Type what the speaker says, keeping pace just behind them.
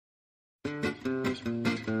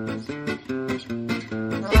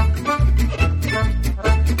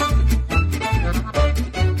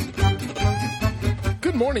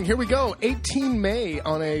morning. Here we go. 18 May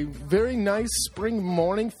on a very nice spring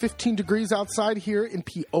morning. 15 degrees outside here in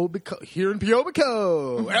Piobico.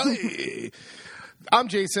 Hey. I'm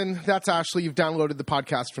Jason. That's Ashley. You've downloaded the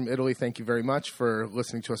podcast from Italy. Thank you very much for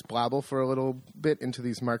listening to us blabble for a little bit into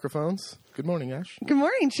these microphones. Good morning, Ash. Good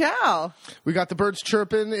morning. Ciao. We got the birds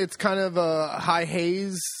chirping. It's kind of a high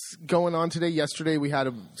haze going on today. Yesterday we had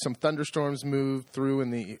some thunderstorms move through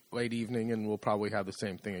in the late evening, and we'll probably have the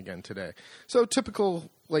same thing again today. So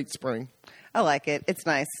typical late spring. I like it. It's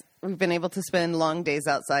nice. We've been able to spend long days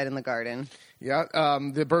outside in the garden. Yeah,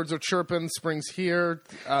 the birds are chirping. Spring's here.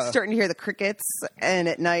 Starting to hear the crickets, and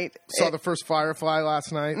at night... Saw the first firefly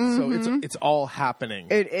last night, so it's all happening.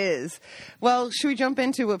 It is. Well, should we jump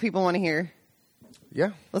into what people want to hear?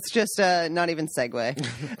 Yeah. Let's just not even segue.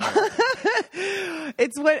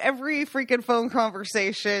 It's what every freaking phone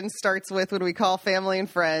conversation starts with when we call family and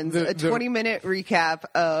friends. A 20-minute recap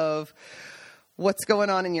of... what's going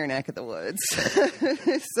on in your neck of the woods.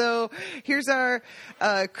 So here's our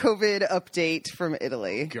COVID update from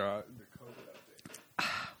Italy. God, the COVID update.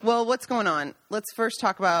 Well, what's going on? Let's first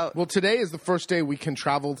talk about... Well, today is the first day we can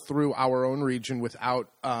travel through our own region without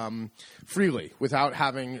freely, without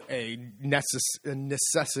having a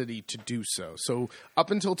necessity to do so. So up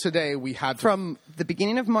until today, we had... From the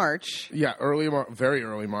beginning of March... Yeah, very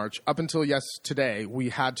early March. Up until today, we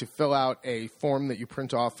had to fill out a form that you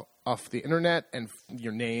print off the internet and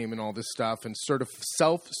your name and all this stuff and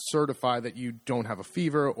self-certify that you don't have a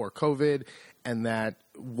fever or COVID and that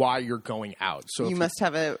why you're going out. So you must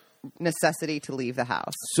have a necessity to leave the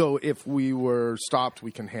house. So if we were stopped,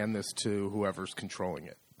 we can hand this to whoever's controlling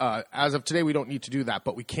it. As of today, we don't need to do that,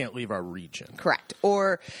 but we can't leave our region. Correct.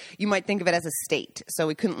 Or you might think of it as a state. So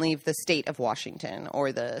we couldn't leave the state of Washington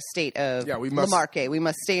or the state of La Marche. We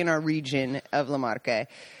must stay in our region of La Marche.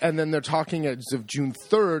 And then they're talking as of June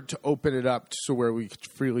 3rd to open it up so where we could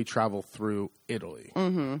freely travel through Italy.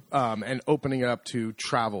 And opening it up to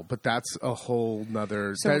travel. But that's a whole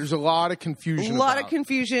nother... there's a lot of confusion. A lot of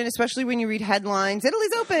confusion, especially when you read headlines.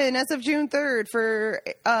 Italy's open as of June 3rd for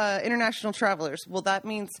international travelers. Well, that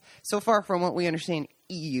means, so far from what we understand,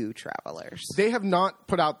 EU travelers. They have not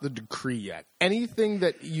put out the decree yet. Anything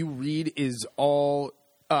that you read is all...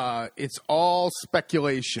 it's all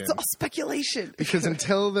speculation. It's all speculation. Because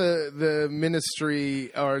until the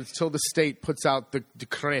ministry or until the state puts out the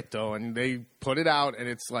decreto and they put it out and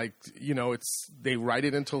it's like, they write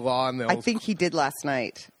it into law and they'll... I think he did last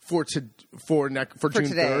night. For June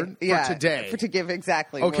today. 3rd? Yeah, for today. To give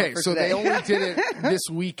exactly. Okay, so today. they only did it this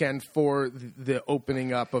weekend for the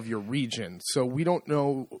opening up of your region. So we don't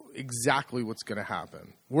know exactly what's going to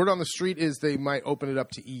happen. Word on the street is they might open it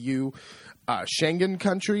up to EU Schengen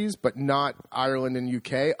countries, but not Ireland and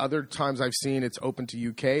UK. Other times I've seen it's open to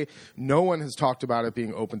UK. No one has talked about it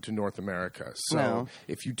being open to North America. So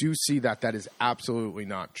if you do see that, that is absolutely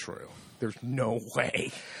not true. There's no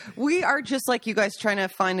way. We are just like you guys trying to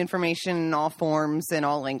find information in all forms and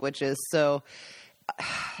all languages. So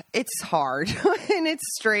it's hard and it's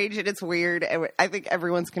strange and it's weird. I think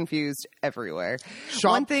everyone's confused everywhere.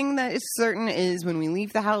 One thing that is certain is when we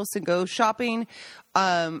leave the house and go shopping,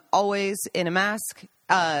 always in a mask.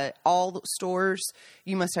 All the stores,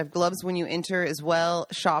 you must have gloves when you enter as well.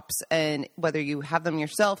 Shops, and whether you have them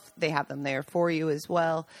yourself, they have them there for you as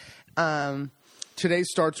well. Today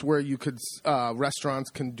starts where you could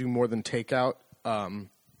restaurants can do more than takeout.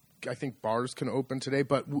 I think bars can open today,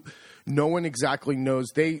 but no one exactly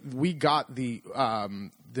knows. We got the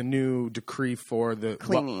new decree for the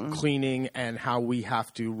cleaning and how we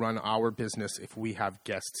have to run our business if we have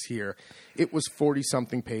guests here. It was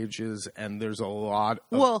 40-something pages, and there's a lot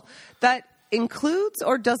of... Well, that includes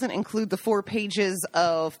or doesn't include the 4 pages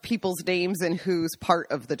of people's names and who's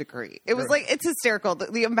part of the decree. It was it's hysterical.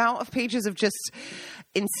 The amount of pages of just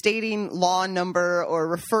instating law number or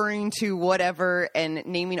referring to whatever and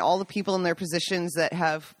naming all the people in their positions that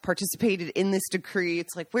have participated in this decree.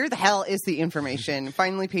 It's like, where the hell is the information?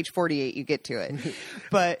 Finally, page 48, you get to it.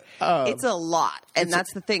 But it's a lot. And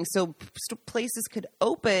that's the thing. So places could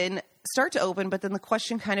start to open, but then the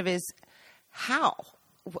question kind of is, how?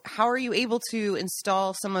 How are you able to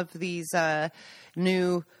install some of these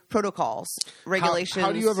new protocols, regulations?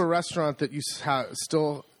 How do you have a restaurant that you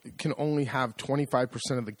still can only have 25%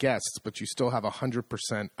 of the guests, but you still have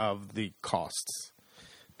 100% of the costs?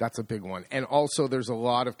 That's a big one. And also there's a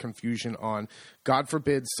lot of confusion on, God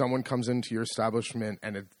forbid, someone comes into your establishment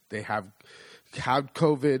and they have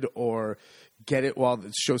COVID or get it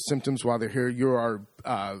show symptoms while they're here. You are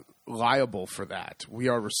liable for that. We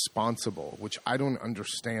are responsible, which I don't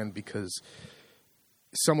understand because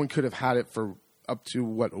someone could have had it for up to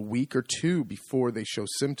what, a week or two before they show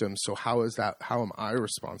symptoms. So how am I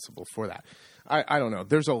responsible for that? I don't know.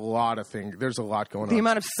 There's a lot of things. There's a lot going on. The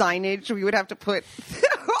amount of signage we would have to put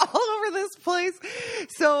all over this place.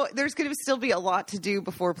 So there's going to still be a lot to do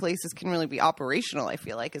before places can really be operational, I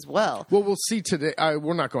feel like, as well. Well, we'll see today.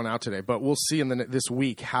 We're not going out today, but we'll see this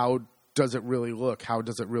week how does it really look? How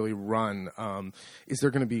does it really run? Is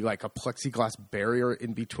there going to be like a plexiglass barrier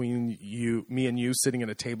in between me and you sitting at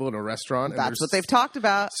a table at a restaurant? That's what they've talked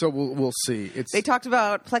about. So we'll see. They talked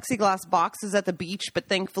about plexiglass boxes at the beach, but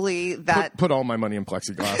thankfully that... Put all my money in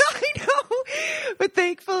plexiglass. I know, but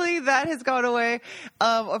thankfully that has gone away.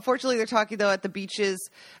 Unfortunately, they're talking, though, at the beaches...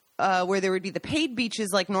 where there would be the paid beaches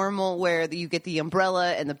like normal, where you get the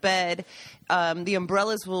umbrella and the bed. The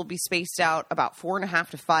umbrellas will be spaced out about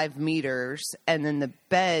 4.5 to 5 meters, and then the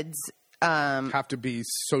beds have to be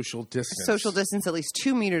social distance. Social distance, at least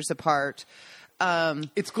 2 meters apart.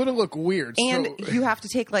 It's going to look weird. And you have to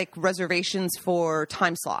take like reservations for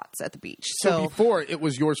time slots at the beach. So before, it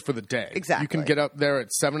was yours for the day. Exactly. You can get up there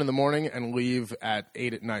at 7 in.the morning and leave at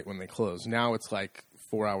 8 at night when they close. Now it's like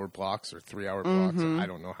 4-hour blocks or 3-hour blocks. I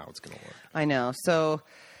don't know how it's going to work. I know. So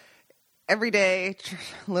every day,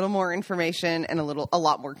 a little more information and a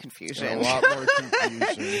lot more confusion. And a lot more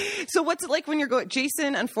confusion. So what's it like when you're going?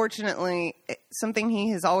 Jason, unfortunately, something he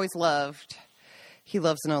has always loved, he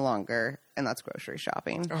loves no longer, and that's grocery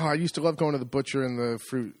shopping. Oh, I used to love going to the butcher and the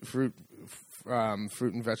fruit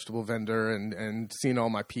and vegetable vendor and seeing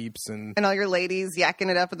all my peeps and all your ladies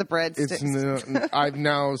yakking it up at the breadsticks. I've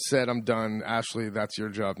now said I'm done. Ashley, that's your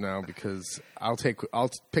job now, because I'll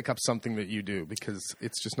pick up something that you do, because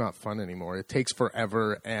it's just not fun anymore. It takes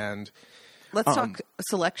forever. And let's talk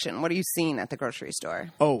selection. What are you seeing at the grocery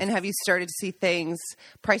store? Oh, and have you started to see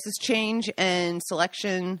prices change and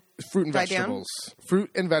selection? Fruit and vegetables.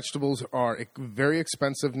 Fruit and vegetables are very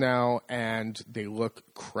expensive now, and they look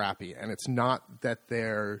crappy. And it's not that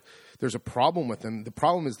there's a problem with them. The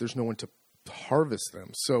problem is there's no one to harvest them.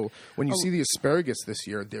 So when you see the asparagus this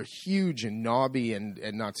year, they're huge and knobby and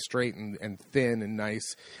not straight and thin and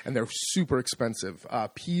nice, and they're super expensive.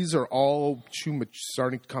 Peas are all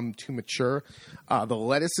starting to come too mature. The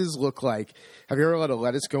lettuces look like, have you ever let a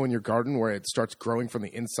lettuce go in your garden where it starts growing from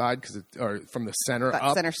the inside or from the center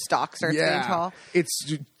up? Center stalk starts getting tall?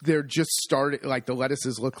 They're just starting, like the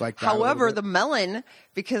lettuces look like that. However, the melon,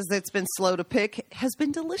 because it's been slow to pick, has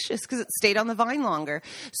been delicious because it stayed on the vine longer.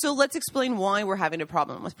 So let's explain why we're having a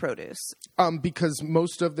problem with produce. Because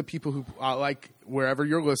most of the people who, like wherever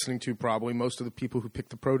you're listening to, probably most of the people who pick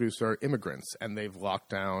the produce are immigrants, and they've locked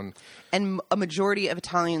down. And a majority of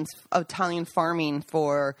Italian farming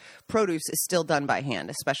for produce is still done by hand,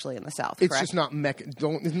 especially in the South. It's correct? just not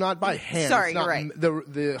it's not by hand. Sorry, you're right.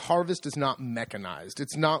 The harvest is not mechanized.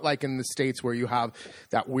 It's not like in the States where you have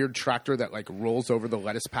that weird tractor that like rolls over the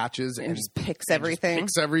lettuce patches and just picks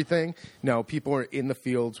everything. No, people are in the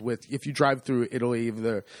fields with. If you drive through Italy,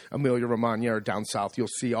 the Emilia Romagna, or down south, you'll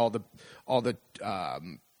see all the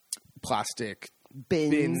plastic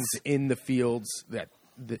bins in the fields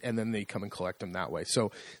and then they come and collect them that way.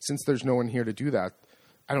 So since there's no one here to do that,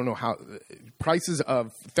 I don't know how prices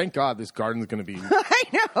of. Thank God this garden's going to be. I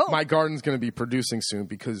know my garden's going to be producing soon,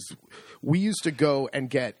 because we used to go and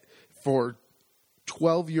get for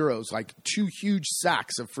 12 euros like 2 huge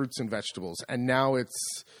sacks of fruits and vegetables, and now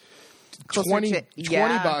it's 20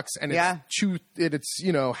 bucks, and it's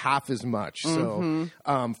half as much. So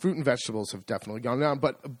fruit and vegetables have definitely gone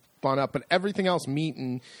up, but everything else,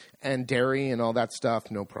 meat and dairy and all that stuff,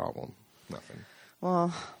 no problem, nothing.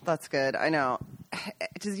 Well, that's good. I know.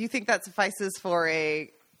 Do you think that suffices for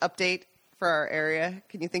a update for our area?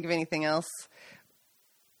 Can you think of anything else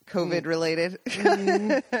COVID related?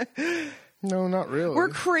 No, not really. We're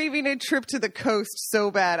craving a trip to the coast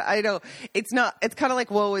so bad. I know it's kind of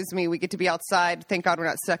like woe is me. We get to be outside. Thank God we're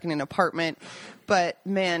not stuck in an apartment. But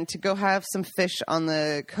man, to go have some fish on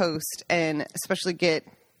the coast and especially get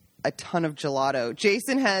a ton of gelato.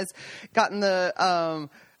 Jason has gotten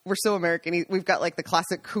we're so American. We've got like the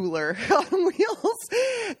classic cooler on wheels,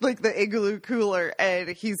 like the igloo cooler, and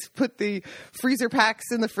he's put the freezer packs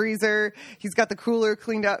in the freezer. He's got the cooler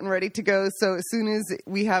cleaned out and ready to go. So as soon as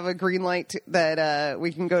we have a green light that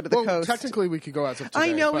we can go to the coast. Technically, we could go out today.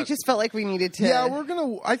 I know, we just felt like we needed to. Yeah,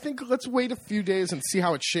 I think let's wait a few days and see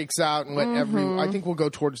how it shakes out, and let I think we'll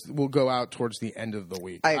go out towards the end of the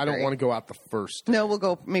week. I don't want to go out the first. No, we'll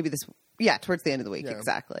go maybe this. Yeah, towards the end of the week,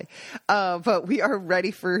 exactly. But we are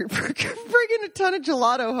ready for bringing a ton of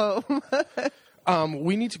gelato home.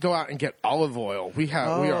 We need to go out and get olive oil. We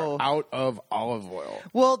are Oh. out of olive oil.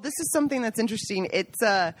 Well, this is something that's interesting. It's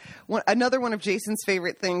another one of Jason's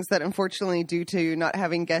favorite things that, unfortunately, due to not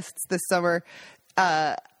having guests this summer,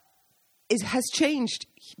 has changed.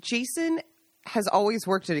 Jason has always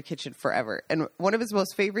worked at a kitchen forever, and one of his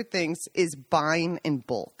most favorite things is buying in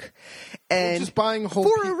bulk, and Just buying whole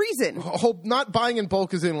for a reason. Not buying in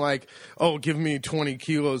bulk as in like, oh, give me 20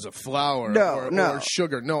 kilos of flour No. or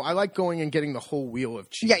sugar. No, I like going and getting the whole wheel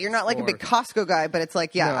of cheese. Yeah, you're not like a or- big Costco guy, but it's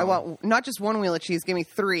like, No. I want not just one wheel of cheese, give me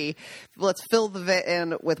 3. Let's fill the vat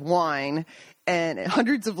in with wine and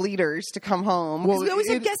hundreds of liters to come home. Because Well, we always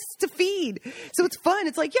have it- guests to feed. So it's fun.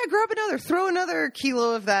 It's like, yeah, grab throw another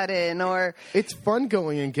kilo of that in. Or It's fun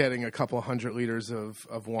going and getting a couple 100 liters of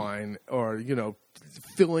wine, or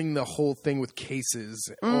filling the whole thing with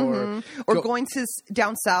cases, or going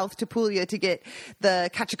down south to Puglia to get the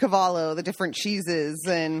caciocavallo, the different cheeses.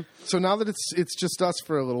 And So now that it's just us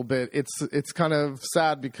for a little bit, it's kind of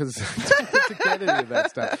sad because I don't get to get any of that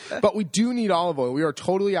stuff. But we do need olive oil. We are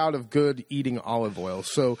totally out of good eating olive oil.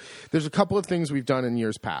 So there's a couple of things we've done in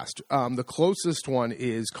years past. The closest one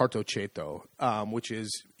is Cartoceto, which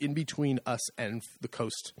is in between us and the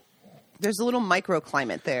coast. there's a little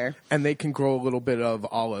microclimate there. And they can grow a little bit of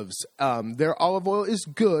olives. Their olive oil is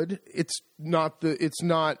good. It's not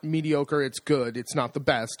mediocre. It's good. It's not the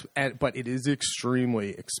best, but it is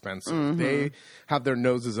extremely expensive. Mm-hmm. They have their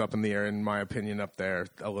noses up in the air, in my opinion, up there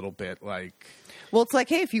a little bit. Like, Well, it's like,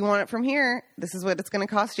 hey, if you want it from here, this is what it's going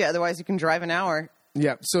to cost you. Otherwise, you can drive an hour.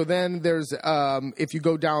 yeah. So then there's if you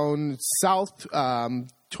go down south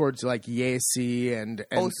towards like Jesi and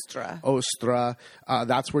Ostra,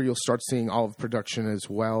 that's where you'll start seeing olive production as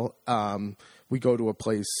well. We go to a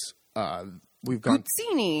place. We've gone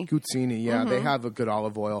Guzzini. yeah, they have a good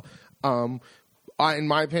olive oil. In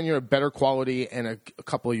my opinion, a better quality and a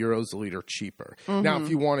couple of euros a liter cheaper. Now, if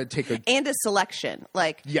you want to take a And a selection,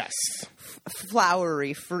 like yes,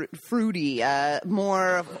 flowery, fruity,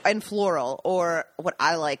 more and floral, or what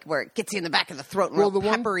I like, where it gets you in the back of the throat and real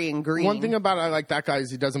peppery and green. One thing about I like that guy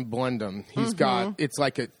is he doesn't blend them. He's got it's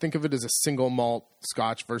like think of it as a single malt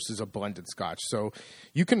Scotch versus a blended Scotch. So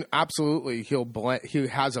you can absolutely he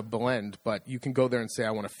has a blend, but you can go there and say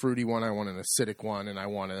I want a fruity one, I want an acidic one, and I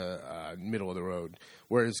want a middle of the road.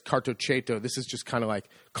 Whereas Cartoceto, this is just kind of like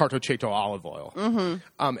Cartoceto olive oil.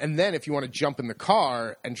 And then if you want to jump in the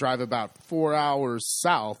car and drive about 4 hours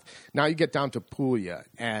south, now you get down to Puglia,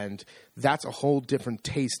 and that's a whole different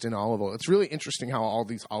taste in olive oil. It's really interesting how all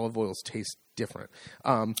these olive oils taste different.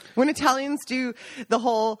 When Italians do the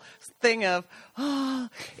whole thing of,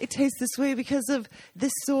 it tastes this way because of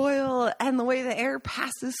this soil and the way the air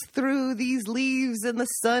passes through these leaves and the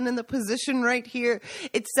sun and the position right here,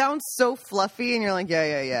 it sounds so fluffy, and you're like, yeah.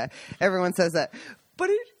 Everyone says that. But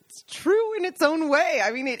it's true in its own way. I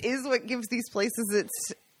mean, it is what gives these places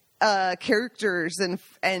its characters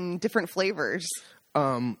and different flavors.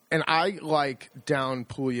 And I like down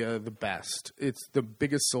Puglia the best. It's the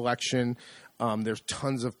biggest selection. There's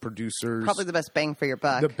tons of producers. Probably the best bang for your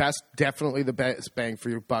buck. Definitely the best bang for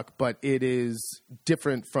your buck, but it is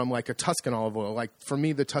different from like a Tuscan olive oil. Like for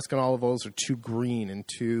me, the Tuscan olive oils are too green and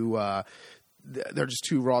they're just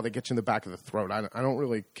too raw. They get you in the back of the throat. I don't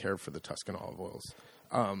really care for the Tuscan olive oils.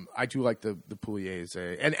 I do like the Pugliese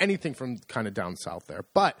and anything from kind of down south there.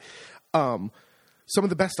 But some of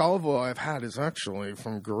the best olive oil I've had is actually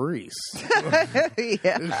from Greece.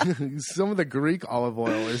 Yeah. Some of the Greek olive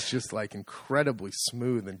oil is just like incredibly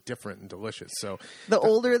smooth and different and delicious. So The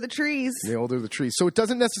older the trees. the older the tree. So it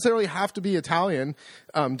doesn't necessarily have to be Italian.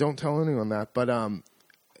 Don't tell anyone that. But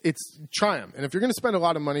try them. And if you're going to spend a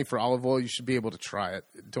lot of money for olive oil, you should be able to try it.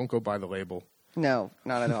 Don't go by the label. No,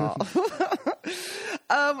 not at all.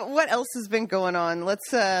 What else has been going on?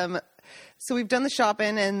 So we've done the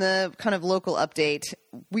shopping and the kind of local update.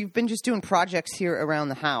 We've been just doing projects here around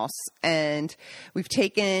the house, and we've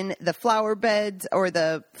taken the flower beds or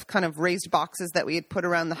the kind of raised boxes that we had put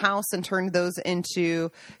around the house and turned those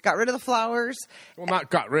got rid of the flowers. Well, not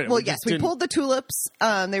got rid of. Well, yes, we pulled the tulips.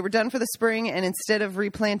 They were done for the spring, and instead of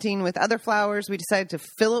replanting with other flowers, we decided to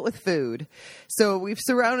fill it with food. So we've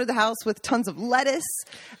surrounded the house with tons of lettuce.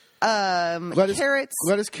 Carrots,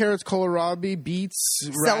 kohlrabi, beets,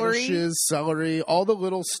 radishes, celery, all the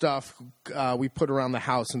little stuff we put around the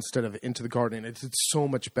house instead of into the garden. It's so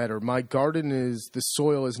much better. My garden the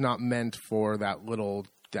soil is not meant for that little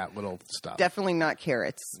stuff. Definitely not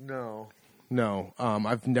carrots. No. No.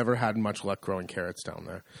 I've never had much luck growing carrots down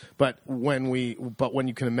there. But when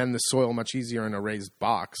you can amend the soil much easier in a raised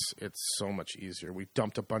box, it's so much easier. We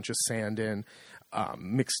dumped a bunch of sand in,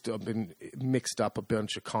 mixed up a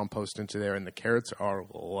bunch of compost into there, and the carrots are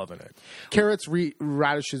loving it. Carrots,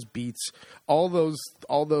 radishes, beets, all those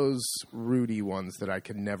rooty ones that I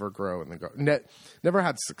could never grow in the garden. Never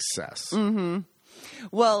had success. Mm-hmm.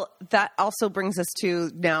 Well, that also brings us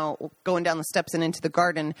to now going down the steps and into the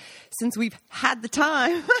garden. Since we've had the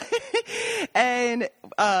time and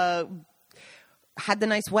had the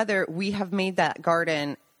nice weather, we have made that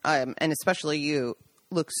garden, and especially you,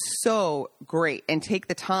 look so great, and take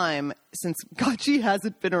the time, since Gachi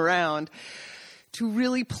hasn't been around, to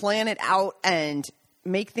really plan it out and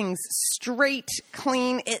make things straight,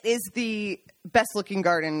 clean. It is the best looking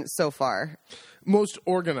garden so far. Most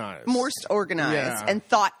organized, yeah. And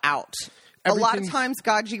thought out. A lot of times,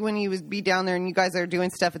 Gaji, when you would be down there and you guys are doing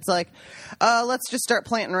stuff, it's like, let's just start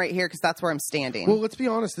planting right here because that's where I'm standing. Well, let's be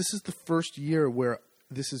honest. This is the first year where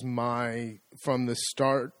this is from the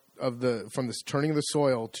turning of the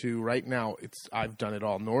soil to right now. I've done it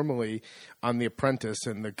all. Normally, I'm the apprentice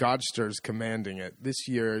and the Godster's commanding it. This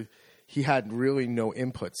year, he had really no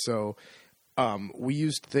input, so. We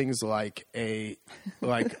used things like a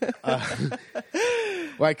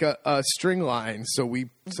string line, so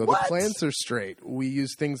the plants are straight. We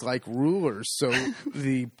use things like rulers, so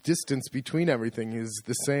the distance between everything is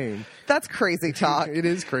the same. That's crazy talk. It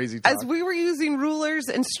is crazy talk. As we were using rulers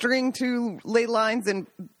and string to lay lines and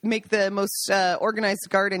make the most organized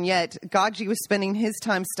garden yet, Gaji was spending his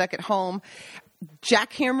time stuck at home,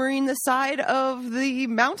 jackhammering the side of the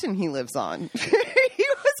mountain he lives on. He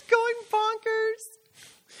was going bonkers.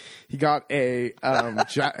 He got a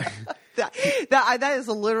that is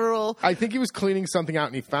a literal. I think he was cleaning something out,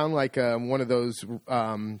 and he found like one of those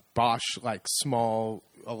Bosch like small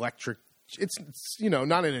electric. It's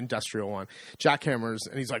not an industrial one, jackhammers,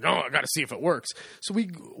 and he's like, I got to see if it works. So we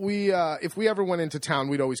if we ever went into town,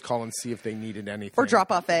 we'd always call and see if they needed anything or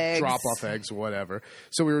drop off eggs, or whatever.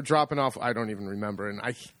 So we were dropping off. I don't even remember, and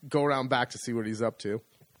I go around back to see what he's up to.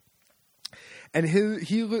 And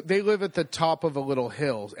they live at the top of a little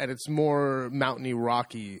hill, and it's more mountainy,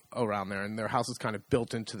 rocky around there. And their house is kind of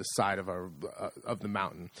built into the side of the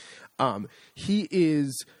mountain. He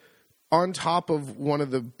is on top of one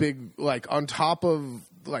of the big, on top of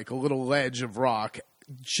a little ledge of rock,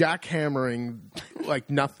 jackhammering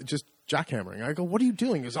nothing, just jackhammering. I go, what are you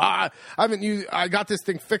doing? He goes, I got this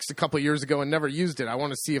thing fixed a couple of years ago and never used it. I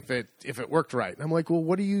want to see if it worked right. And I'm like, well,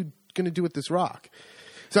 what are you going to do with this rock?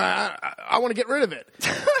 So I want to get rid of it.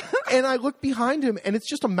 And I look behind him, and it's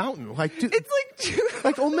just a mountain. Dude, it's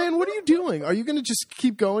like, old man, what are you doing? Are you going to just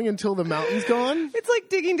keep going until the mountain's gone? It's like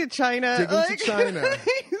digging to China. He's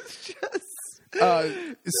just.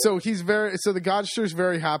 So the Godster's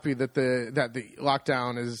very happy that the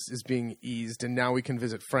lockdown is being eased, and now we can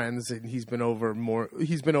visit friends. And he's been over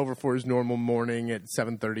for his normal morning at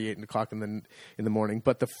 7:30, 8 o'clock in the morning.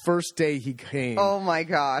 But the first day he came, oh my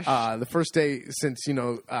gosh, the first day since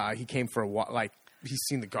he came for a while, he's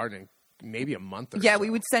seen the garden maybe a month or yeah, so.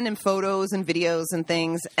 We would send him photos and videos and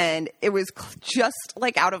things, and it was just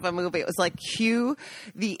like out of a movie. It was like cue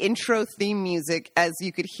the intro theme music as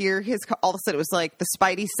you could hear his car. All of a sudden, it was like the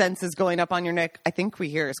spidey senses going up on your neck. I think we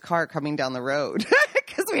hear his car coming down the road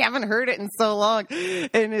because we haven't heard it in so long.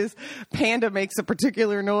 And his Panda makes a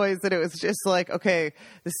particular noise that it was just like, okay,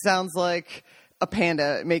 this sounds like a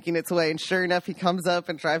panda making its way. And sure enough, he comes up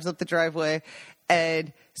and drives up the driveway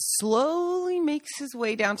and slowly makes his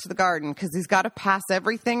way down to the garden because he's got to pass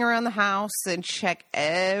everything around the house and check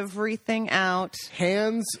everything out.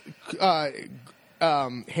 Hands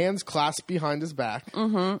clasped behind his back.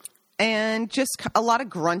 Mm-hmm. And just a lot of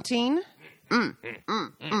grunting. It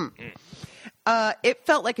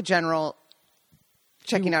felt like a general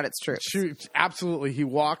checking out its troops. Absolutely. He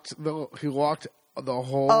walked the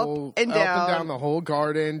whole up and down the whole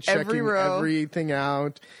garden, checking everything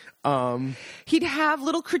out. He'd have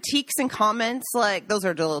little critiques and comments like, those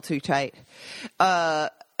are a little too tight.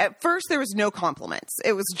 At first, there was no compliments.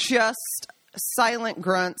 It was just silent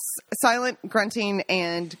grunting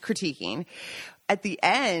and critiquing. At the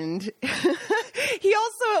end, he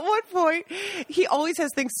also, at one point, he always has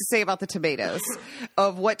things to say about the tomatoes,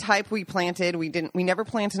 of what type we planted. We never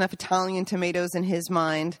planted enough Italian tomatoes in his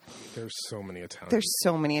mind. There's so many Italian. There's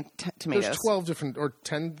so many tomatoes. There's 12 different, or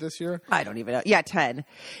 10 this year? I don't even know. Yeah, 10.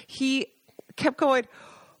 He kept going,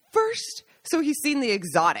 first So he's seen the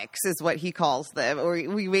exotics, is what he calls them, or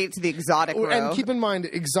we made it to the exotic row. And keep in mind,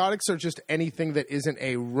 exotics are just anything that isn't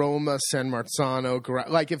a Roma, San Marzano.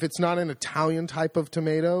 Like if it's not an Italian type of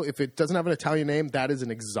tomato, if it doesn't have an Italian name, that is an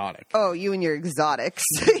exotic. Oh, you and your exotics,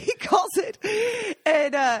 he calls it.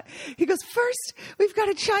 And he goes, first, we've got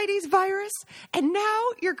a Chinese virus, and now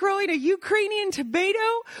you're growing a Ukrainian tomato.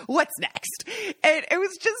 What's next? And it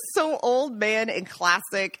was just so old man and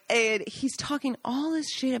classic. And he's talking all this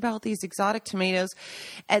shit about these exotic tomatoes.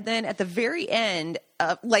 And then at the very end,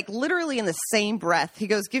 like literally in the same breath, he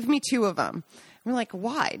goes, give me 2 of them. We're like,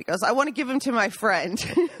 why? He goes, I want to give them to my friend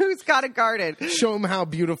who's got a garden. Show him how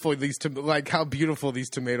beautiful these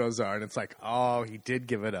tomatoes are. And it's like, oh, he did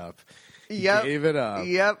give it up. Yep. Gave it up.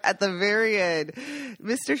 Yep. At the very end,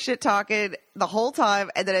 Mr. Shit talking the whole time.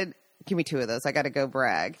 And then give me 2 of those. I got to go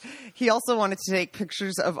brag. He also wanted to take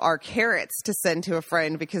pictures of our carrots to send to a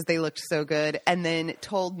friend because they looked so good. And then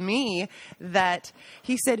told me that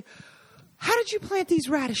he said, how did you plant these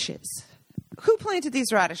radishes? Who planted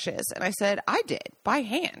these radishes? And I said, I did, by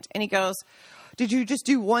hand. And he goes, did you just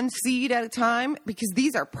do 1 seed at a time? Because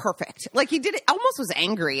these are perfect. Like he did it, almost was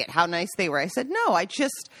angry at how nice they were. I said, no, I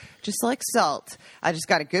just like salt. I just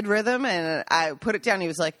got a good rhythm and I put it down. He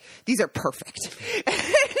was like, these are perfect.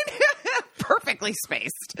 Perfectly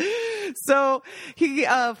spaced. So he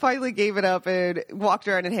finally gave it up and walked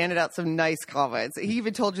around and handed out some nice comments. He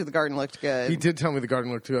even told you the garden looked good. He did tell me the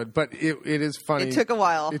garden looked good, but it is funny. It took a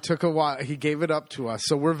while. He gave it up to us.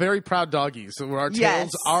 So we're very proud doggies. So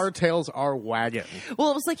our tails are wagging.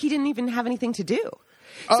 Well, it was like he didn't even have anything to do.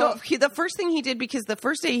 So the first thing he did, because the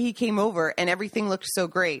first day he came over and everything looked so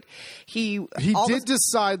great, he did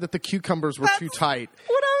decide that the cucumbers were too tight.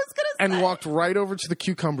 What I was going to say. And walked right over to the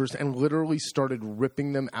cucumbers and literally started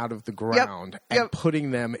ripping them out of the ground and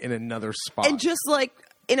putting them in another spot. And just like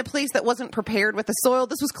in a place that wasn't prepared with the soil.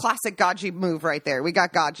 This was classic Gaji move right there. We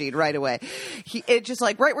got Gaji'd right away. It just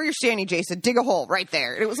like, right where you're standing, Jason, dig a hole right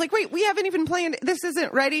there. And it was like, wait, we haven't even planned. This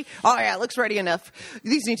isn't ready. Oh, yeah, it looks ready enough.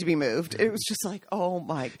 These need to be moved. It was just like, oh,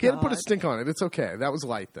 my God. He had to put a stink on it. It's okay. That was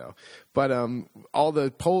light, though. But all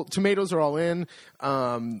the tomatoes are all in.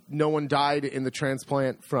 No one died in the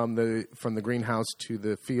transplant from the greenhouse to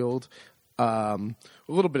the field. A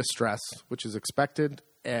little bit of stress, which is expected.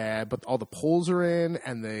 But all the poles are in,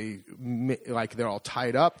 and they're all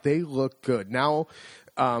tied up. They look good now.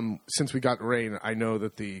 Since we got rain, I know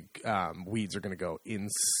that the weeds are going to go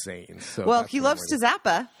insane. So well, he loves to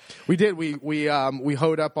zappa. We did. We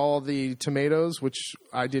hoed up all the tomatoes, which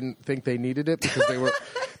I didn't think they needed it because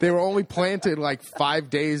they were only planted like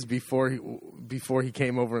 5 days before he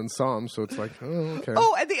came over and saw them. So it's like, oh, okay.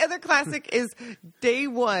 Oh, and the other classic is day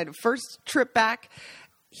one, first trip back.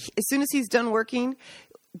 As soon as he's done working,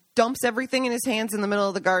 dumps everything in his hands in the middle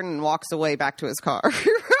of the garden and walks away back to his car.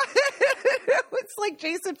 It's like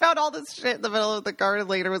Jason found all this shit in the middle of the garden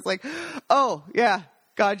later. Was like, oh, yeah,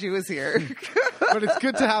 Gaji was here. But it's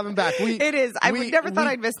good to have him back. It is. I never thought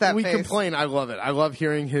I'd miss that We face. complain. I love it. I love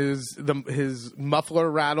hearing his muffler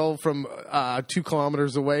rattle from 2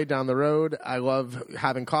 kilometers away down the road. I love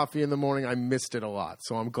having coffee in the morning. I missed it a lot.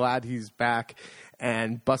 So I'm glad he's back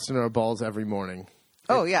and busting our balls every morning.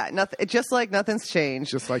 Oh, yeah. Nothing. Just like nothing's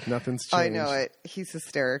changed. Just like nothing's changed. I know it. He's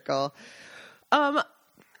hysterical.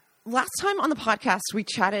 Last time on the podcast, we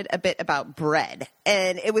chatted a bit about bread,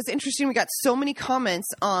 and it was interesting. We got so many comments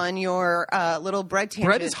on your little bread tangent.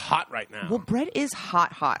 Bread is hot right now. Well, bread is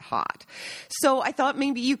hot, hot, hot. So I thought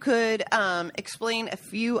maybe you could explain a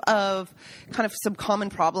few of kind of some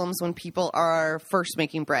common problems when people are first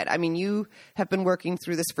making bread. I mean, you have been working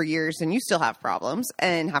through this for years, and you still have problems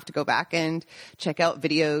and have to go back and check out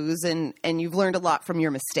videos, and you've learned a lot from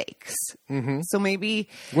your mistakes. Mm-hmm. So maybe...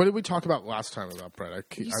 What did we talk about last time about bread? I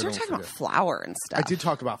started talking about flour and stuff. I did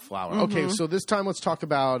talk about flour. Mm-hmm. Okay, so this time let's talk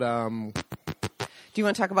about... Do you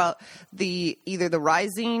want to talk about either the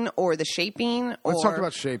rising or the shaping? Let's talk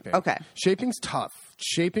about shaping. Okay. Shaping's tough.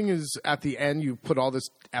 Shaping is at the end, you put all this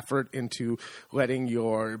effort into letting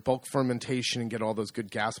your bulk fermentation and get all those good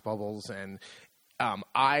gas bubbles, and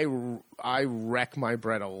I wreck my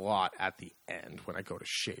bread a lot at the end when I go to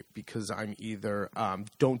shape because I'm either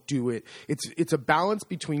don't do it. It's a balance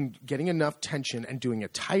between getting enough tension and doing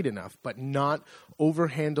it tight enough, but not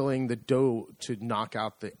overhandling the dough to knock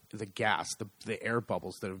out the gas, the air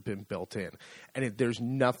bubbles that have been built in. And there's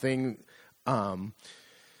nothing.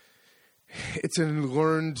 It's a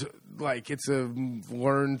learned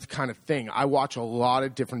kind of thing. I watch a lot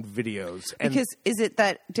of different videos. Because is it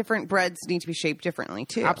that different breads need to be shaped differently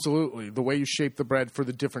too? Absolutely. The way you shape the bread for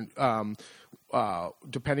the different,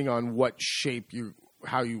 depending on what shape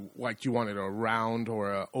how you like. Do you want it a round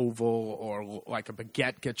or a oval, or like a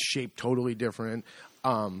baguette gets shaped totally different,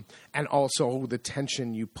 and also the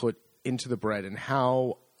tension you put into the bread and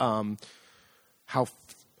how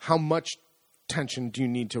much tension do you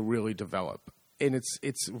need to really develop, and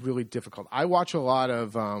it's really difficult. I watch a lot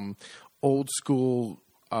of old school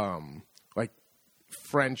like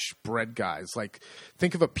French bread guys. Like,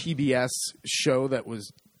 think of a PBS show that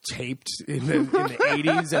was taped in the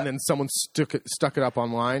 80s and then someone stuck it up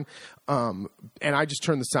online, and I just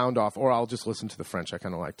turn the sound off, or I'll just listen to the French. I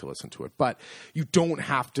kind of like to listen to it, but you don't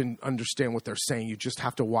have to understand what they're saying. You just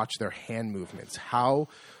have to watch their hand movements. How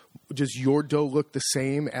does your dough look the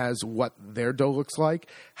same as what their dough looks like?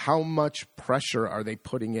 How much pressure are they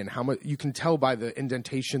putting in? How much you can tell by the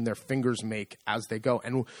indentation their fingers make as they go.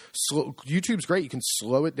 And YouTube's great. You can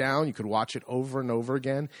slow it down. You could watch it over and over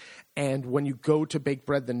again. And when you go to bake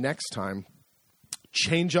bread the next time,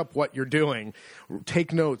 change up what you're doing.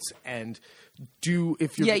 Take notes and do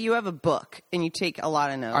if you. Yeah, you have a book and you take a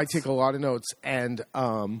lot of notes. I take a lot of notes, and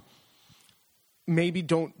maybe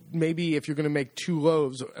if you're going to make 2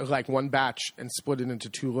 loaves, like one batch, and split it into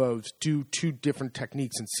 2 loaves, do 2 different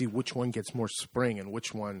techniques and see which one gets more spring and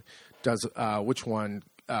which one has a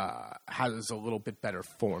little bit better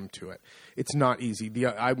form to it. It's not easy.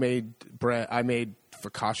 I made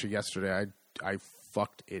focaccia yesterday. I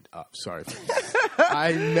fucked it up. Sorry.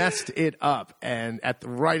 I messed it up, and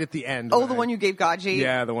right at the end. Oh, the one you gave Gaji?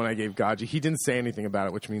 Yeah, the one I gave Gaji. He didn't say anything about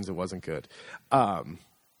it, which means it wasn't good.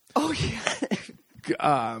 Oh yeah.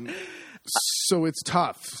 So it's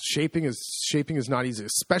tough. Shaping is not easy,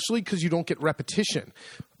 especially because you don't get repetition.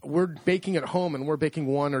 We're baking at home, and we're baking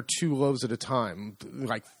 1 or 2 loaves at a time,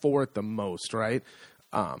 like 4 at the most, right?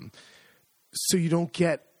 So you don't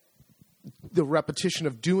get the repetition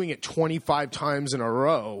of doing it 25 times in a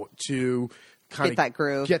row to kind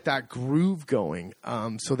of get that groove going.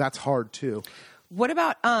 So that's hard too. What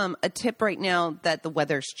about a tip right now that the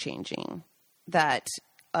weather's changing? That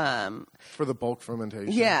for the bulk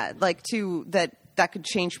fermentation. Yeah, like that could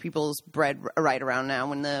change people's bread right around now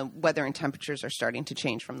when the weather and temperatures are starting to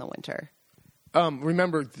change from the winter.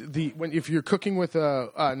 Remember, if you're cooking with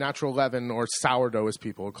a natural leaven, or sourdough as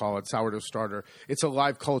people call it, sourdough starter, it's a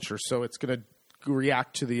live culture, so it's going to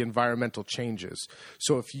react to the environmental changes.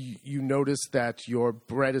 So if you notice that your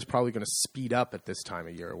bread is probably going to speed up at this time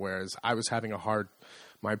of year, whereas I was having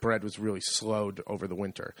my bread was really slowed over the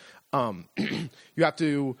winter. You have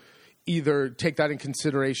to either take that in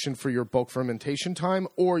consideration for your bulk fermentation time,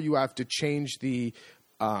 or you have to change the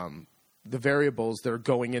variables that are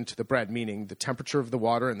going into the bread, meaning the temperature of the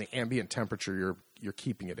water and the ambient temperature you're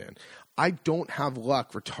keeping it in. I don't have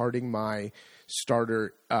luck retarding my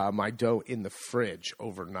starter, my dough in the fridge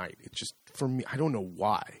overnight. It just, for me, I don't know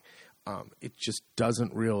why. It just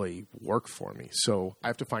doesn't really work for me. So I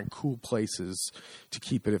have to find cool places to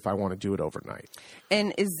keep it if I want to do it overnight.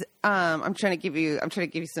 And I'm trying to give you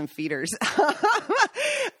some feeders.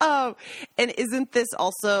 And isn't this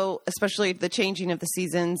also, especially the changing of the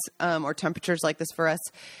seasons or temperatures like this for us,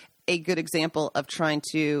 a good example of trying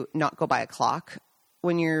to not go by a clock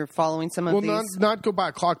when you're following some of these? Well, not go by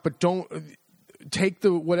a clock, but don't take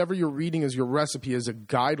whatever you're reading as your recipe as a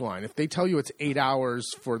guideline. If they tell you it's 8 hours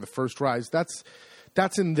for the first rise, that's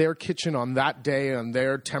in their kitchen on that day, on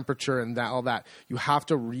their temperature and all that. You have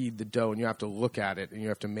to read the dough and you have to look at it and you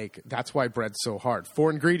have to make it. That's why bread's so hard. 4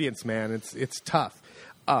 ingredients, man. It's tough.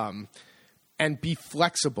 And be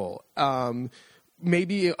flexible.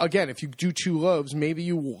 Maybe, again, if you do 2 loaves, maybe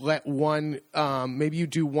you let one, maybe you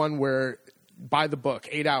do one where by the book,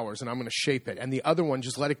 8 hours, and I'm going to shape it. And the other one,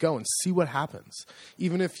 just let it go and see what happens.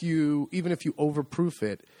 Even if you overproof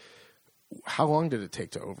it, how long did it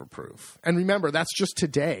take to overproof? And remember, that's just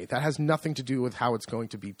today. That has nothing to do with how it's going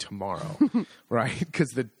to be tomorrow, right? Because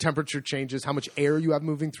the temperature changes, how much air you have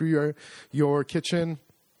moving through your kitchen.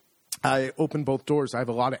 I opened both doors. I have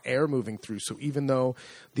a lot of air moving through. So even though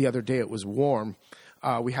the other day it was warm,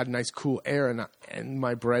 we had nice cool air, and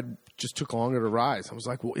my bread just took longer to rise. I was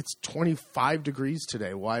like, well, it's 25 degrees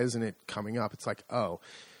today. Why isn't it coming up? It's like, oh,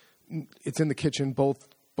 it's in the kitchen. Both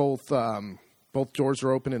doors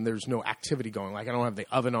are open and there's no activity going. Like, I don't have the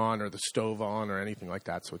oven on or the stove on or anything like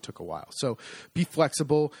that. So it took a while. So be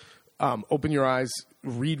flexible, open your eyes,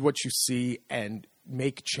 read what you see, and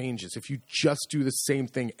make changes. If you just do the same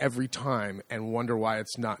thing every time and wonder why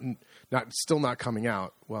it's still not coming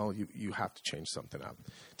out, well, you have to change something up.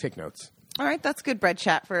 Take notes. All right, that's good bread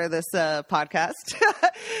chat for this podcast.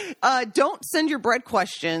 Don't send your bread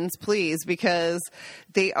questions, please, because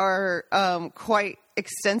they are quite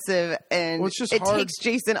extensive, and it takes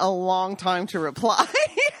Jason a long time to reply.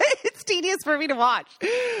 It's tedious. just for me to watch.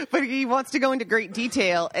 But he wants to go into great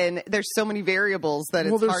detail, and there's so many variables that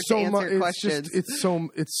it's hard to answer questions. It's so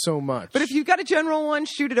much. But if you've got a general one,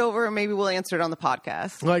 shoot it over, and maybe we'll answer it on the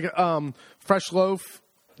podcast. Like Fresh Loaf,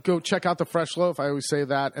 go check out the Fresh Loaf. I always say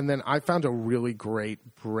that. And then I found a really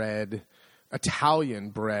great bread, Italian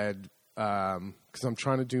bread, because I'm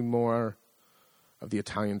trying to do more of the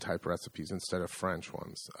Italian type recipes instead of French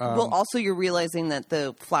ones. Well, also you're realizing that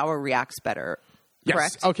the flour reacts better.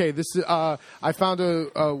 Correct? Yes. Okay. This is. I found a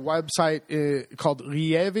website called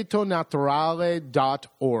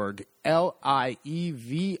lievitonaturale.org.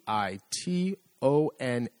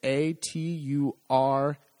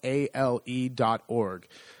 lievitonaturale.org.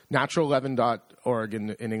 Naturalleaven.org in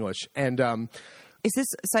English. And is this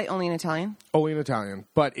site only in Italian? Only in Italian,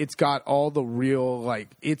 but it's got all the real,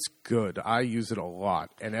 it's good. I use it a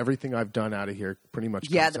lot, and everything I've done out of here pretty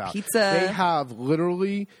much comes out. Pizza. They have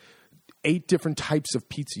literally 8 different types of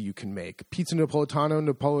pizza you can make. Pizza Napolitano,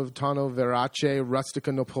 Napolitano Verace,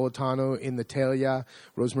 Rustica Napolitano in the Teglia,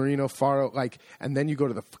 Rosmarino Faro, and then you go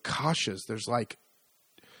to the focaccias. There's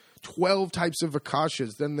 12 types of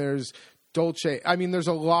focaccias. Then there's Dolce. I mean, there's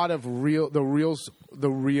a lot of the real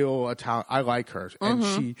Italian. I like her, and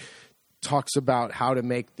she talks about how to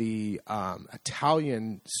make the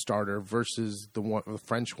Italian starter versus the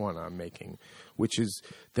French one I'm making, which is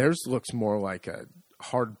theirs looks more like a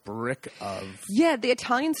hard brick of. Yeah, the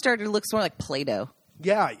Italian starter looks more like Play-Doh.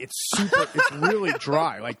 Yeah, it's it's really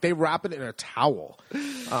dry. They wrap it in a towel.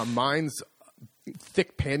 Mine's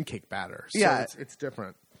thick pancake batter, so it's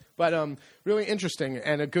different. But really interesting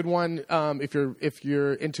and a good one if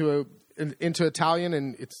you're into Italian,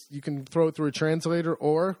 and you can throw it through a translator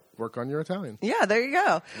or work on your Italian. Yeah, there you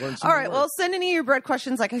go. All right, well, send any of your bread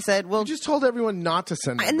questions. Like I said, you just told everyone not to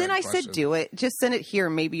send. And then I said, do it. Just send it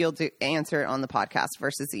here. Maybe you'll answer it on the podcast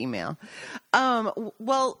versus email.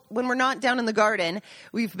 Well, when we're not down in the garden,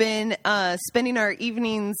 we've been spending our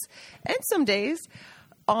evenings and some days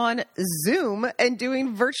on Zoom and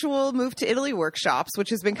doing virtual Move to Italy workshops,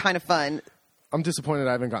 which has been kind of fun. I'm disappointed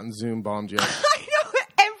I haven't gotten Zoom bombed yet. I know.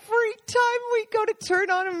 Every time we go to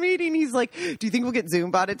turn on a meeting, he's like, do you think we'll get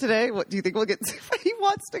Zoom botted today? What do you think we'll get Zoom? He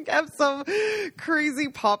wants to have some crazy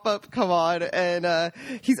pop-up come on, and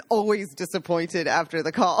he's always disappointed after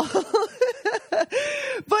the call.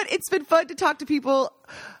 But it's been fun to talk to people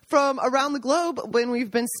from around the globe when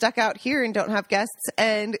we've been stuck out here and don't have guests,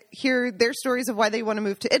 and hear their stories of why they want to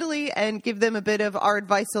move to Italy and give them a bit of our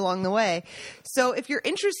advice along the way. So if you're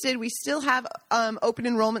interested, we still have open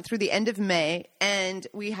enrollment through the end of May, and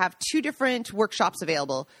we have 2 different workshops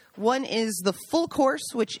available. One is the full course,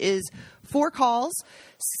 which is 4 calls,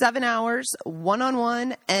 7 hours,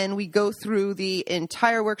 one-on-one, and we go through the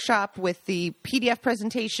entire workshop with the PDF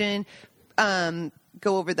presentation,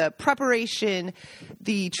 go over the preparation,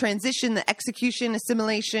 the transition, the execution,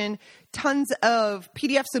 assimilation, tons of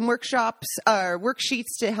PDFs and workshops,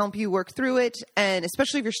 worksheets to help you work through it, and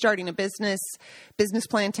especially if you're starting a business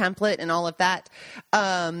plan template and all of that.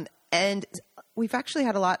 And we've actually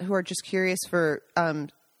had a lot who are just curious for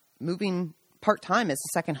moving part-time as a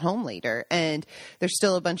second home later, and there's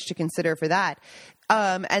still a bunch to consider for that.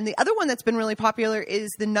 And the other one that's been really popular is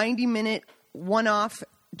the 90-minute one-off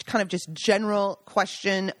kind of just general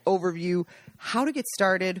question overview, how to get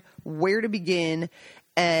started, where to begin.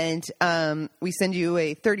 And we send you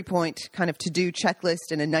a 30-point kind of to-do checklist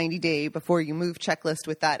and a 90-day before you move checklist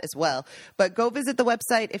with that as well. But go visit the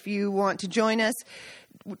website if you want to join us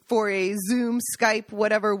for a Zoom, Skype,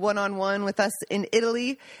 whatever, one-on-one with us in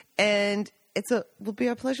Italy. And will be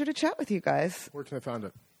a pleasure to chat with you guys. Where can I find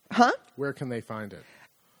it? Huh? Where can they find it?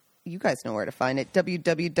 You guys know where to find it,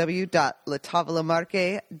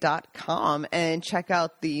 www.latavolamarche.com, and check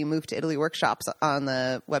out the Move to Italy workshops on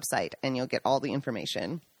the website, and you'll get all the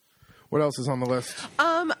information. What else is on the list?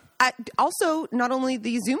 Also, not only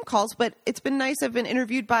the Zoom calls, but it's been nice. I've been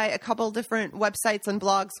interviewed by a couple different websites and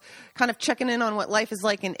blogs, kind of checking in on what life is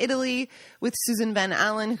like in Italy with Susan Van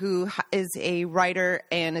Allen, who is a writer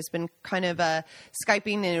and has been kind of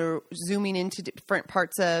Skyping or Zooming into different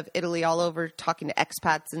parts of Italy all over, talking to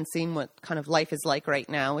expats and seeing what kind of life is like right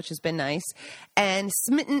now, which has been nice. And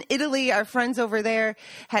Smitten Italy, our friends over there,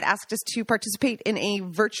 had asked us to participate in a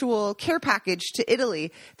virtual care package to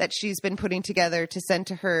Italy that she's been putting together to send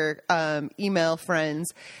to her email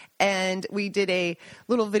friends. And we did a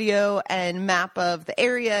little video and map of the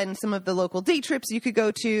area and some of the local day trips you could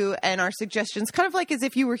go to, and our suggestions, kind of like as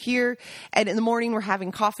if you were here and in the morning we're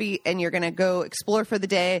having coffee and you're going to go explore for the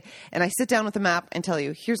day, and I sit down with a map and tell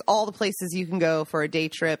you, here's all the places you can go for a day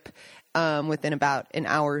trip within about an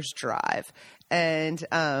hour's drive. And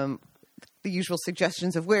the usual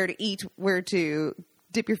suggestions of where to eat, where to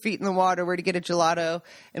dip your feet in the water, where to get a gelato,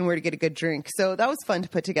 and where to get a good drink. So that was fun to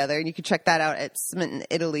put together, and you can check that out at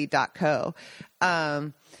smitenitaly.co.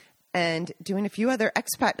 And doing a few other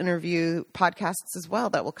expat interview podcasts as well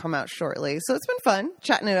that will come out shortly. So it's been fun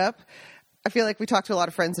chatting it up. I feel like we talk to a lot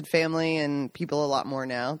of friends and family and people a lot more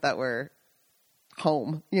now that we're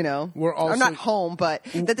home, you know. We're also, I'm not home, but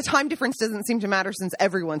that the time difference doesn't seem to matter since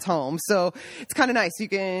everyone's home. So it's kind of nice.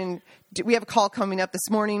 We have a call coming up this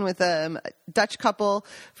morning with a Dutch couple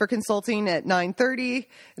for consulting at 9:30,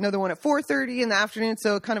 another one at 4:30 in the afternoon.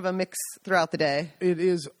 So kind of a mix throughout the day. It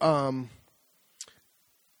is,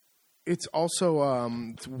 it's also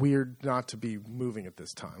it's weird not to be moving at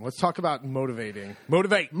this time. Let's talk about motivating.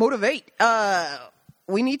 Motivate.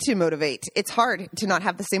 We need to motivate. It's hard to not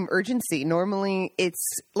have the same urgency. Normally, it's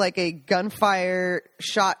like a gunfire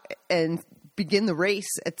shot and begin the race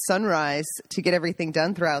at sunrise to get everything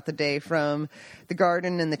done throughout the day, from the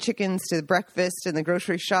garden and the chickens to the breakfast and the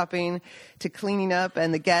grocery shopping to cleaning up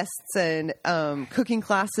and the guests and cooking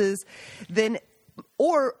classes. Then,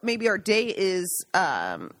 or maybe our day is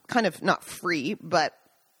kind of not free, but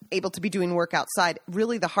able to be doing work outside.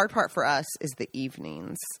 Really, the hard part for us is the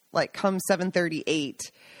evenings. Like come 7:30,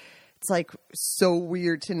 8, it's like so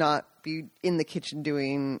weird to not be in the kitchen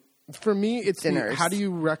doing. For me, it's dinners. How do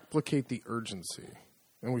you replicate the urgency?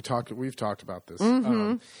 And we've talked about this.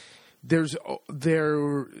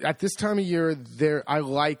 At this time of year, I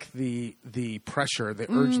like the pressure,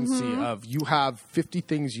 the urgency of you have 50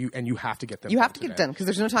 things you have to get them. You done have to get it done because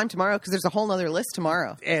there's no time tomorrow, because there's a whole other list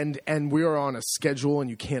tomorrow. And we are on a schedule, and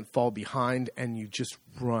you can't fall behind, and you just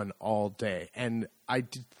run all day. And I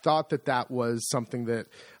thought that was something that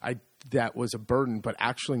was a burden, but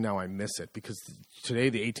actually now I miss it, because today,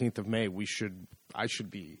 the 18th of May, I should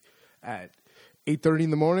be at 8:30 in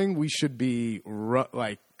the morning. We should be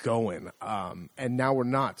going, and now we're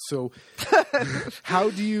not. So how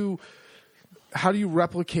do you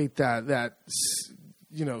replicate that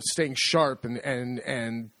staying sharp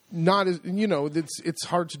and not as, it's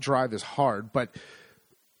hard to drive as hard, but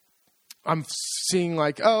I'm seeing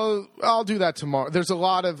I'll do that tomorrow. There's a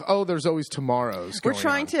lot of, there's always tomorrows. We're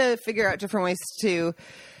trying to figure out different ways to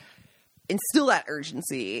instill that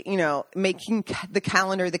urgency, making the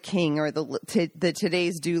calendar the king, or the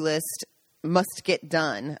today's do list must get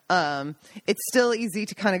done. It's still easy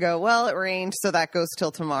to kind of go, well, it rained, so that goes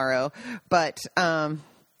till tomorrow. But I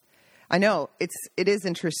know it is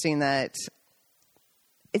interesting that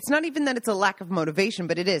it's not even that it's a lack of motivation,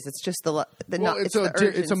 but it is. It's just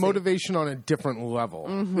it's a motivation on a different level.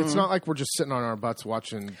 Mm-hmm. It's not like we're just sitting on our butts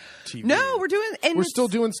watching TV. No, we're still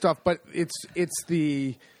doing stuff, but it's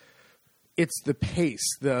the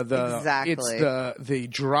pace, exactly. It's the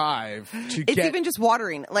drive to It's even just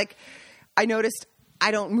watering. Like, I noticed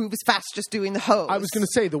I don't move as fast just doing the hose. I was going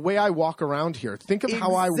to say, the way I walk around here, think of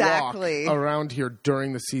how I walk around here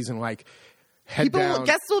during the season,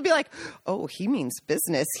 guests will be like, oh, he means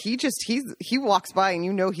business. He walks by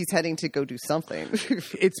and he's heading to go do something.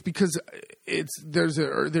 It's because there's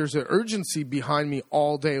an urgency behind me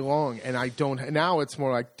all day long, and I don't. Now it's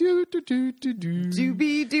more like do do do do do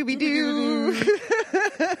doobie doobie doo.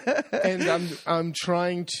 And I'm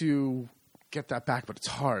trying to get that back, but it's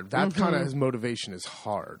hard. That kind of motivation is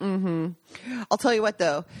hard. Mm-hmm. I'll tell you what,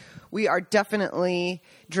 though. We are definitely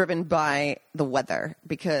driven by the weather,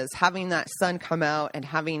 because having that sun come out and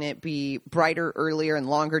having it be brighter earlier and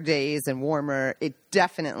longer days and warmer, it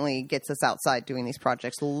definitely gets us outside doing these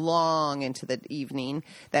projects long into the evening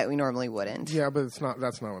that we normally wouldn't. Yeah, but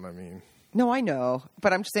that's not what I mean. No, I know.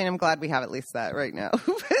 But I'm just saying I'm glad we have at least that right now.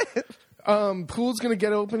 Pool's going to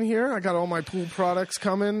get open here. I got all my pool products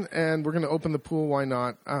coming, and we're going to open the pool. Why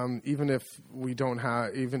not? Even if we don't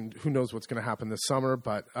have, who knows what's going to happen this summer,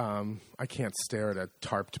 but I can't stare at a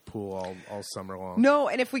tarped pool all summer long. No,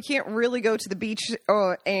 and if we can't really go to the beach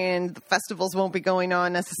and the festivals won't be going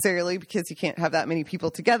on necessarily because you can't have that many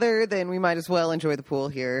people together, then we might as well enjoy the pool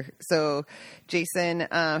here. So Jason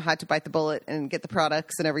had to bite the bullet and get the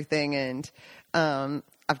products and everything, and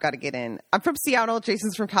I've got to get in. I'm from Seattle.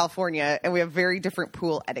 Jason's from California, and we have very different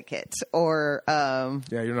pool etiquette. Yeah,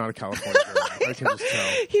 you're not a California girl. I can just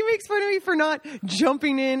tell. He makes fun of me for not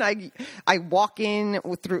jumping in. I walk in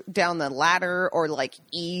down the ladder or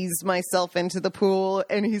ease myself into the pool,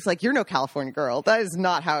 and he's like, "You're no California girl. That is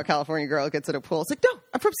not how a California girl gets in a pool." It's like, no,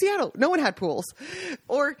 I'm from Seattle. No one had pools.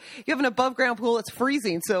 Or you have an above ground pool that's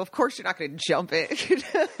freezing, so of course you're not going to jump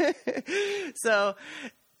it. So.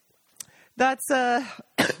 That's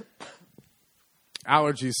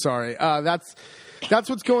allergies. Sorry. That's that's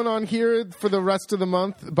what's going on here for the rest of the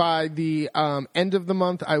month. By the end of the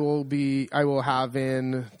month, I will have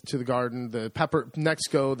in to the garden the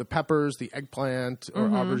peppers, the eggplant or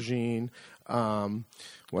aubergine.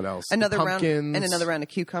 What else? Another pumpkins, round and another round of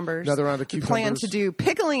cucumbers. Another round of cucumbers. Plan to do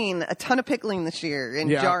pickling, a ton of pickling this year, and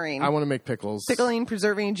jarring. I want to make pickles. Pickling,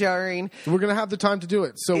 preserving, jarring. We're going to have the time to do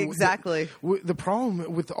it. So exactly. The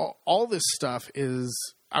problem with all this stuff is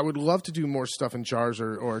I would love to do more stuff in jars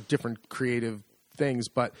or different creative things,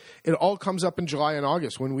 but it all comes up in July and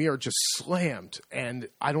August when we are just slammed, and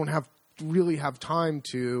I don't really have time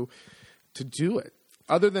to do it.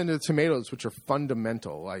 Other than the tomatoes, which are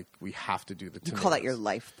fundamental, like we have to do the tomatoes. You call that your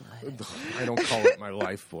lifeblood. I don't call it my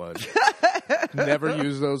lifeblood. Never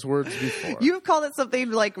used those words before. You've called it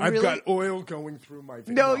something like really... I've got oil going through my veins.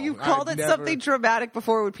 No, you've called it something dramatic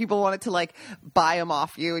before when people wanted to like buy them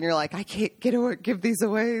off you, and you're like, I can't give these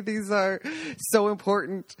away. These are so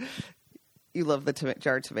important. You love the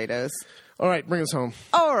jarred tomatoes. All right, bring us home.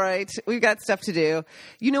 All right, we've got stuff to do.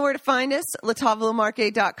 You know where to find us,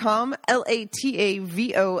 latavolamarche.com,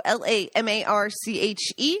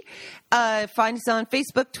 LATAVOLAMARCHE. Find us on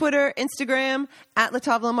Facebook, Twitter, Instagram, at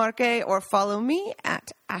latavolamarche, or follow me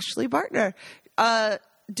at Ashley Bartner.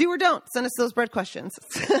 Do or don't, send us those bread questions.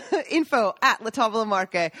 Info at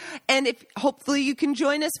latavolamarche. And hopefully you can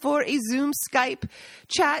join us for a Zoom Skype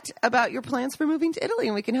chat about your plans for moving to Italy,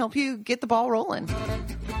 and we can help you get the ball rolling.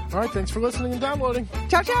 All right, thanks for listening and downloading.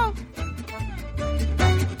 Ciao, ciao.